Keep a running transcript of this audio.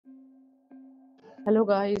Hello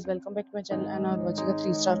guys, welcome back to my channel and are watching a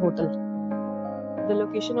 3-star hotel. The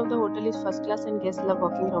location of the hotel is first class and guests love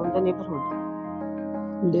walking around the neighborhood.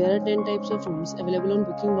 There are 10 types of rooms available on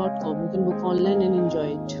booking.com. You can book online and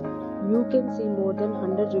enjoy it. You can see more than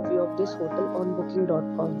 100 reviews of this hotel on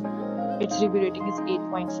booking.com. Its review rating is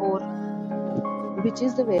 8.4, which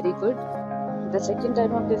is very good. The check-in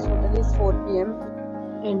time of this hotel is 4 p.m.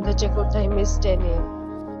 and the checkout time is 10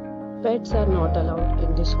 a.m. Pets are not allowed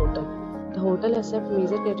in this hotel. The hotel accepts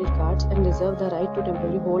major credit cards and reserves the right to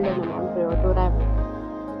temporarily hold an amount prior to arrival.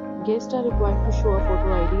 Guests are required to show a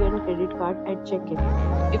photo ID and credit card at check-in.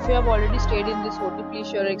 If you have already stayed in this hotel, please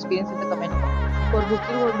share your experience in the comment box. For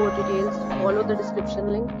booking or more details, follow the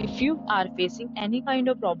description link. If you are facing any kind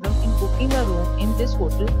of problem in booking a room in this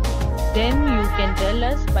hotel, then you can tell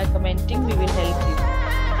us by commenting. We will help you.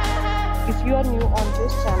 If you are new on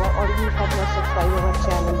this channel or you have not subscribed our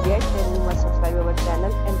channel yet, then you must subscribe our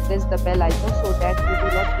channel and press the bell icon so that you do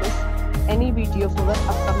not miss any video of our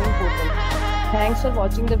upcoming hotel. Thanks for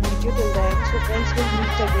watching the video till the end. So friends, will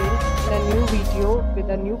meet again in a new video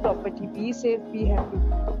with a new property. Be safe, be happy.